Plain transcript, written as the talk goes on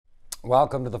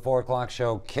Welcome to the 4 o'clock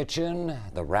show kitchen.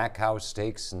 The Rack House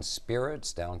Steaks and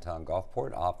Spirits, downtown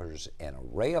Gulfport, offers an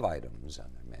array of items on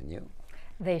their menu.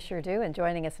 They sure do. And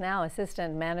joining us now,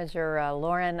 Assistant Manager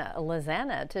Lauren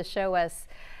Lizana to show us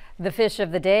the fish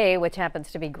of the day, which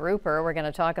happens to be grouper. We're going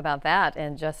to talk about that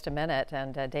in just a minute.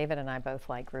 And David and I both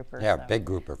like grouper. Yeah, so big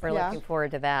grouper. We're looking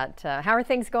forward to that. How are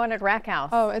things going at Rack House?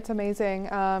 Oh, it's amazing.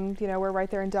 You know, we're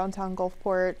right there in downtown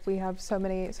Gulfport. We have so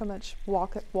much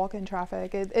walk-in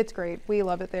traffic. It's great. We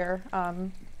love it there.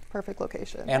 Perfect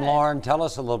location. And Lauren, tell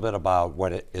us a little bit about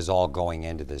what is all going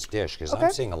into this dish, because I'm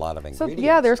seeing a lot of ingredients. So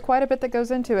yeah, there's quite a bit that goes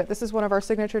into it. This is one of our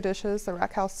signature dishes, the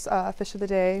Rack House fish of the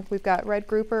day. We've got red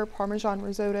grouper, Parmesan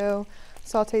risotto,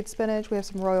 sauteed spinach. We have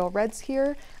some royal reds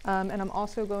here, and I'm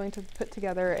also going to put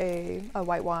together a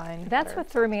white wine. That's what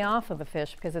threw me off of the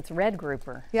fish, because it's red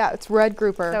grouper. Yeah, it's red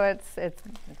grouper. So it's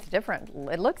different.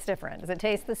 It looks different. Does it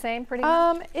taste the same pretty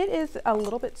much? It is a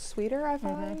little bit sweeter, I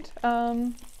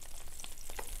find.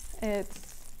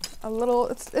 It's a little,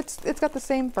 it's got the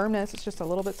same firmness. It's just a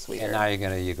little bit sweeter. And now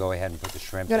you go ahead and put the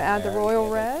shrimp. Gonna in add there, the royal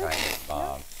red.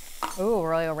 Ooh,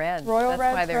 royal red. Royal That's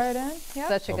why red's they're right in. Yep.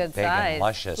 such a good big size. and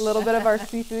luscious. A little bit of our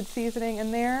seafood seasoning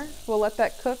in there. We'll let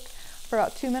that cook for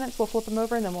about 2 minutes. We'll flip them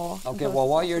over and then we'll. Okay, well,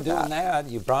 while you're doing that,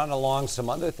 you brought along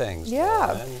some other things. Yeah.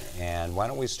 Lauren, and why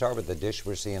don't we start with the dish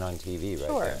we're seeing on TV right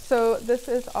there? So this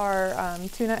is our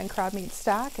tuna and crab meat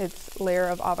stack. It's a layer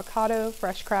of avocado,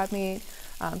 fresh crab meat,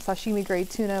 sashimi grade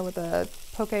tuna with a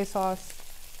poke sauce,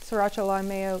 sriracha lime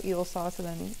mayo, eel sauce, and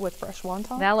then with fresh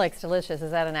wonton. That looks delicious. Is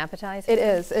that an appetizer? It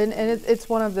is, and it's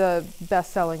one of the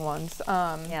best-selling ones.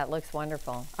 Yeah, it looks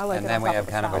wonderful. I like and it. then on we top have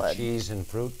of kind of a salad. cheese and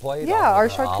fruit plate. Yeah, our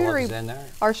charcuterie in there.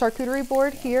 Our charcuterie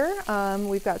board here.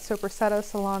 We've got sopressata,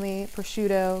 salami,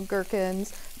 prosciutto,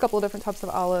 gherkins, a couple of different types of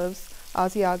olives,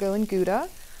 Asiago and Gouda.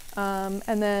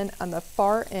 And then on the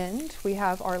far end, we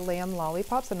have our lamb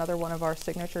lollipops, another one of our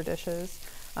signature dishes.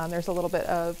 There's a little bit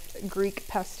of Greek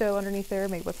pesto underneath there,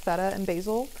 made with feta and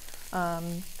basil.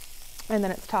 And then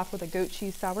it's topped with a goat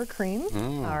cheese sour cream.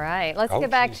 All right, let's get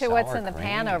back to what's in the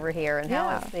pan over here. And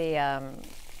how is the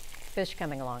fish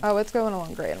coming along? Oh, it's going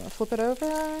along great. I'm going to flip it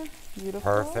over. Beautiful.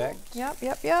 Perfect. Yep.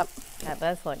 That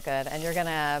does look good. And you're going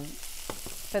to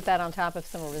put that on top of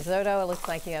some risotto. It looks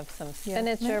like you have some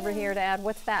spinach over here to add.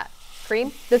 What's that?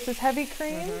 Cream? This is heavy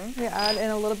cream. We add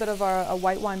in a little bit of a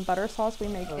white wine butter sauce we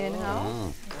make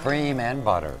in-house. Cream and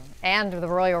butter. And the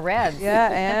royal red. Yeah,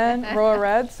 and royal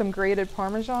red, some grated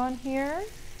Parmesan here.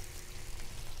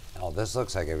 Oh, this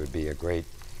looks like it would be a great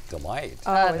delight.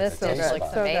 Oh, this so dish good.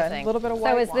 looks So amazing. good. A little bit of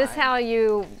white So is this wine. how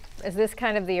is this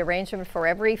kind of the arrangement for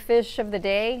every fish of the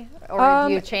day? Or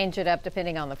do you change it up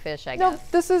depending on the fish, I guess?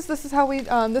 No, this is how we,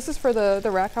 this is for the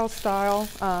Rack House style.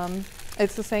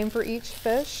 It's the same for each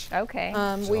fish. Okay.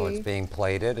 So it's being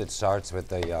plated. It starts with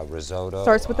the risotto.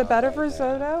 Starts with the bed of right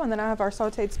risotto, there. and then I have our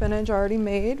sauteed spinach already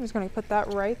made. We're just going to put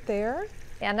that right there.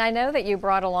 And I know that you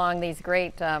brought along these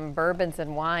great bourbons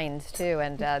and wines too,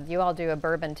 and you all do a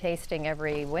bourbon tasting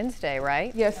every Wednesday,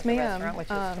 right? Yes, At the ma'am. restaurant, which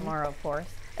is tomorrow, of course.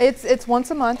 It's once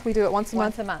a month. We do it once a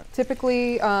month. Once a month.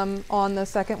 Typically on the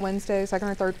second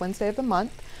or third Wednesday of the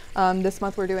month. This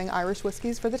month we're doing Irish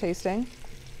whiskeys for the tasting.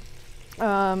 We've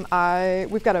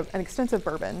got an extensive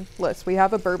bourbon list. We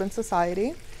have a bourbon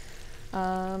society.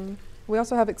 We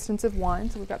also have extensive wine,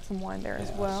 so we've got some wine there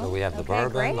as well. So we have the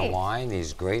bourbon, the great. wine,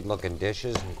 these great looking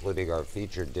dishes, including our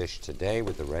featured dish today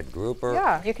with the red grouper.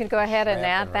 Yeah. You can go ahead and shrimp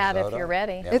add that if risotto. you're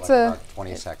ready. Yeah, It's like a- about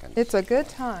 20 seconds. It's a good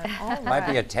time. All Might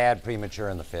be right. a tad premature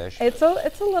in the fish. It's a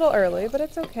little early, but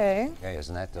it's okay. Okay,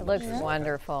 isn't that It looks delicious?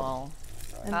 wonderful.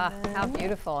 How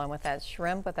beautiful. And with that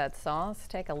shrimp, with that sauce,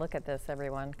 take a look at this,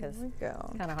 everyone, because There we go.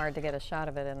 it's kind of hard to get a shot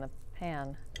of it in the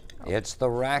pan. It's the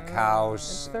Rack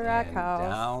House. the Rack in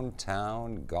House.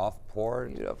 Downtown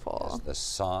Gulfport. Beautiful. As the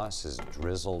sauce is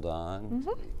drizzled on.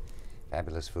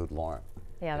 Fabulous food, Lauren.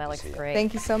 Yeah, Good that to looks see you. great.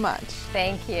 Thank you so much.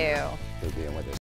 Thank you. Good being with us.